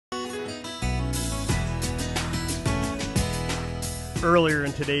Earlier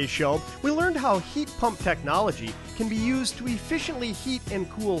in today's show, we learned how heat pump technology can be used to efficiently heat and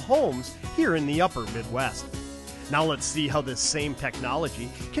cool homes here in the upper Midwest. Now let's see how this same technology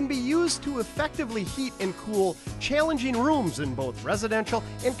can be used to effectively heat and cool challenging rooms in both residential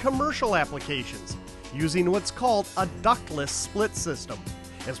and commercial applications, using what's called a ductless split system,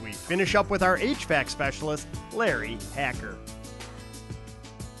 as we finish up with our HVAC specialist, Larry Hacker.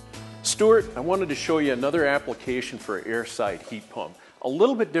 Stuart, I wanted to show you another application for an air-side heat pump. A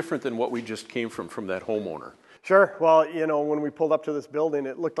little bit different than what we just came from that homeowner. Sure. Well, you know, when we pulled up to this building,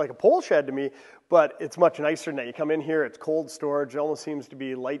 it looked like a pole shed to me, but it's much nicer than that. You come in here, it's cold storage. It almost seems to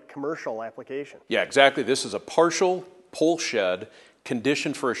be light commercial application. Yeah, exactly. This is a partial pole shed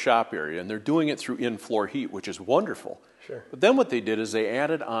conditioned for a shop area, and they're doing it through in-floor heat, which is wonderful. Sure. But then what they did is they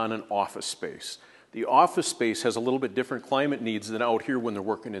added on an office space. The office space has a little bit different climate needs than out here when they're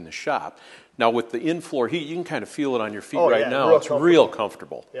working in the shop. Now with the in-floor heat, you can kind of feel it on your feet right now. It's real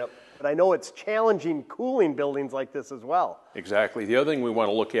comfortable. Yep. But I know it's challenging cooling buildings like this as well. Exactly. The other thing we want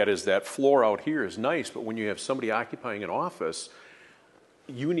to look at is that floor out here is nice, but when you have somebody occupying an office,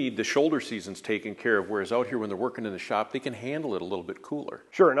 you need the shoulder seasons taken care of, whereas out here when they're working in the shop, they can handle it a little bit cooler.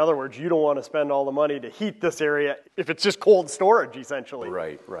 Sure. In other words, you don't want to spend all the money to heat this area if it's just cold storage, essentially.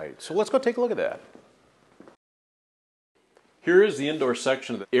 Right, right. So let's go take a look at that. Here is the indoor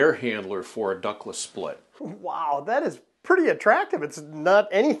section of the air handler for a ductless split. Wow, that is pretty attractive. It's not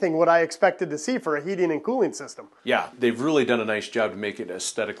anything what I expected to see for a heating and cooling system. Yeah, they've really done a nice job to make it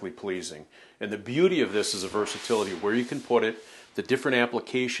aesthetically pleasing. And the beauty of this is the versatility, where you can put it, the different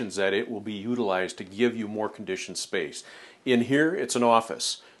applications that it will be utilized to give you more conditioned space. In here, it's an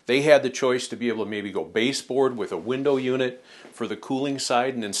office. They had the choice to be able to maybe go baseboard with a window unit for the cooling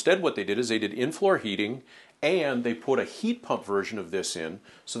side, and instead what they did is they did in-floor heating, and they put a heat pump version of this in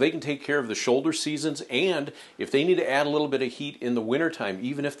so they can take care of the shoulder seasons, and if they need to add a little bit of heat in the wintertime,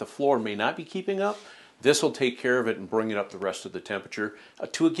 even if the floor may not be keeping up, this will take care of it and bring it up the rest of the temperature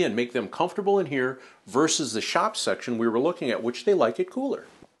to, again, make them comfortable in here versus the shop section we were looking at, which they like it cooler.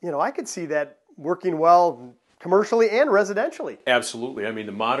 You know, I could see that working well commercially and residentially. Absolutely. I mean,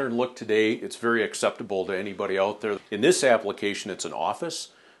 the modern look today, it's very acceptable to anybody out there. In this application, it's an office.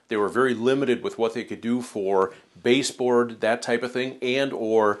 They were very limited with what they could do for baseboard, that type of thing, and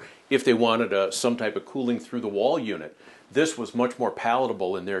or if they wanted some type of cooling through the wall unit. This was much more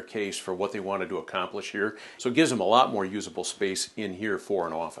palatable in their case for what they wanted to accomplish here. So it gives them a lot more usable space in here for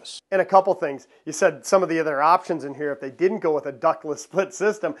an office. And a couple things. You said some of the other options in here, if they didn't go with a ductless split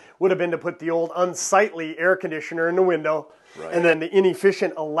system, would have been to put the old unsightly air conditioner in the window. Right. And then the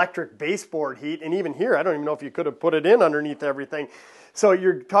inefficient electric baseboard heat. And even here, I don't even know if you could have put it in underneath everything. So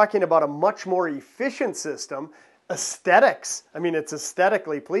you're talking about a much more efficient system. Aesthetics, I mean, it's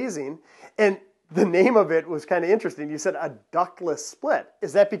aesthetically pleasing. And the name of it was kind of interesting. You said a ductless split.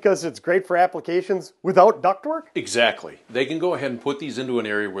 Is that because it's great for applications without ductwork? Exactly. They can go ahead and put these into an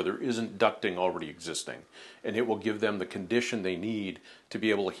area where there isn't ducting already existing, and it will give them the condition they need to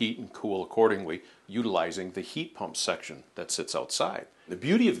be able to heat and cool accordingly, utilizing the heat pump section that sits outside. The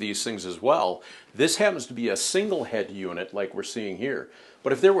beauty of these things as well, this happens to be a single head unit like we're seeing here,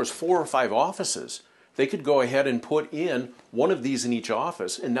 but if there was 4 or 5 offices, they could go ahead and put in one of these in each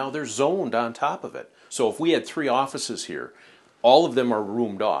office, and now they're zoned on top of it. So if we had 3 offices here, all of them are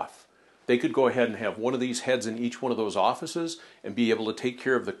roomed off. They could go ahead and have one of these heads in each one of those offices and be able to take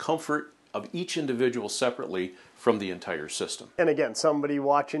care of the comfort of each individual separately from the entire system. And again, somebody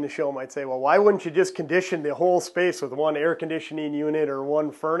watching the show might say, well, why wouldn't you just condition the whole space with one air conditioning unit or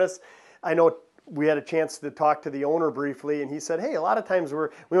one furnace? I know we had a chance to talk to the owner briefly, and he said, hey, a lot of times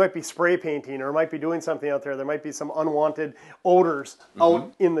we might be spray painting or might be doing something out there. There might be some unwanted odors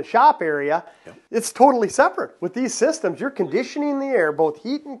out in the shop area. Yep. It's totally separate. With these systems, you're conditioning the air, both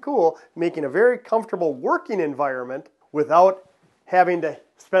heat and cool, making a very comfortable working environment without having to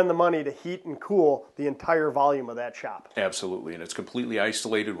spend the money to heat and cool the entire volume of that shop. Absolutely, and it's completely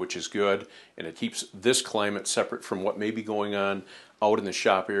isolated, which is good, and it keeps this climate separate from what may be going on out in the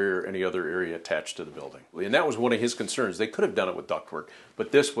shop area or any other area attached to the building. And that was one of his concerns. They could have done it with ductwork,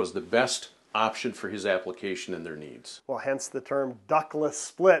 but this was the best option for his application and their needs. Well, hence the term ductless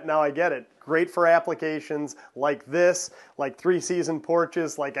split. Now I get it. Great for applications like this, like 3-season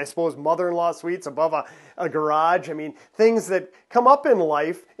porches, like I suppose mother-in-law suites above a garage. I mean, things that come up in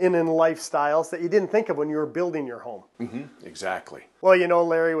life and in lifestyles that you didn't think of when you were building your home. Exactly. Well, you know,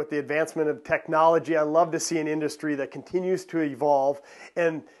 Larry, with the advancement of technology, I love to see an industry that continues to evolve.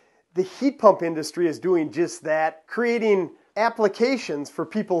 And the heat pump industry is doing just that, creating applications for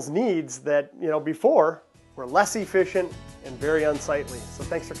people's needs that, you know, before were less efficient and very unsightly. So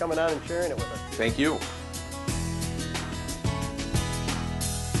thanks for coming on and sharing it with us. Thank you.